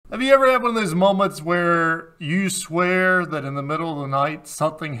Have you ever had one of those moments where you swear that in the middle of the night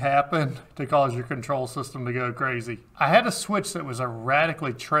something happened to cause your control system to go crazy? I had a switch that was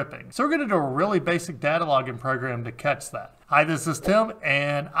erratically tripping. So we're going to do a really basic data logging program to catch that. Hi, this is Tim,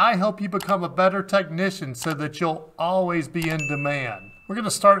 and I help you become a better technician so that you'll always be in demand. We're going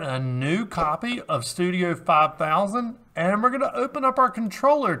to start a new copy of Studio 5000, and we're going to open up our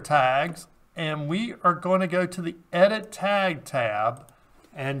controller tags, and we are going to go to the Edit Tag tab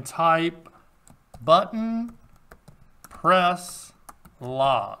and type button press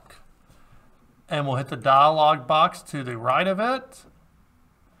log. And we'll hit the dialog box to the right of it.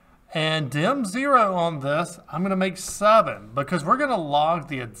 And dim 0 on this, I'm going to make 7 because we're going to log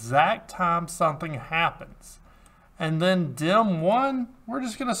the exact time something happens. And then dim 1, we're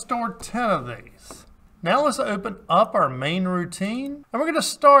just going to store 10 of these. Now let's open up our main routine, and we're going to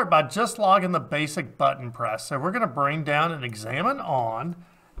start by just logging the basic button press. So we're going to bring down and examine on,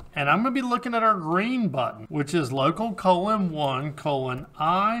 and I'm going to be looking at our green button, which is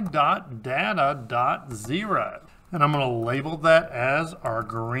local:1:i.data.0. And I'm going to label that as our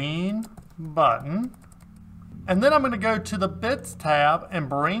green button. And then I'm going to go to the bits tab and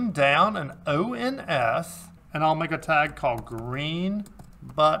bring down an ONS, and I'll make a tag called green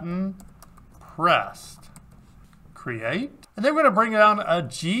button pressed. Create. And then we're going to bring down a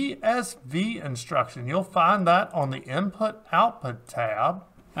GSV instruction. You'll find that on the input output tab.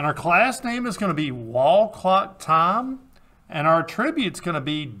 And our class name is going to be wall clock time. And our attribute's going to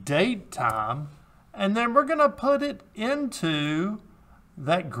be date time. And then we're going to put it into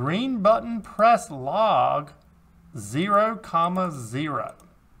that green button press log 0,0.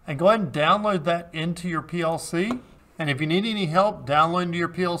 And go ahead and download that into your PLC. And if you need any help downloading to your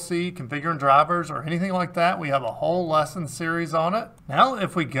PLC, configuring drivers, or anything like that, we have a whole lesson series on it. Now,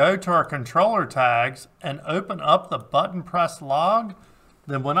 if we go to our controller tags and open up the button press log,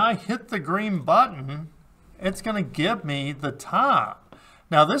 then when I hit the green button, it's going to give me the time.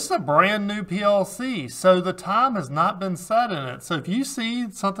 Now, this is a brand new PLC, so the time has not been set in it. So if you see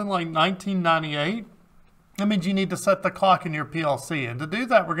something like 1998, that means you need to set the clock in your PLC. And to do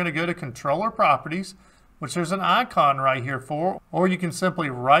that, we're going to go to Controller Properties, which there's an icon right here for, or you can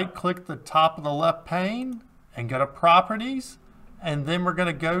simply right-click the top of the left pane and go to Properties, and then we're going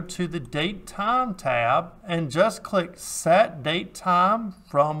to go to the Date Time tab and just click Set Date Time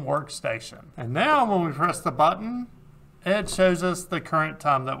from Workstation. And now when we press the button, it shows us the current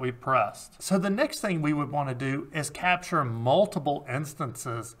time that we pressed. So the next thing we would want to do is capture multiple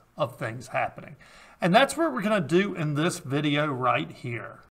instances of things happening. And that's what we're going to do in this video right here.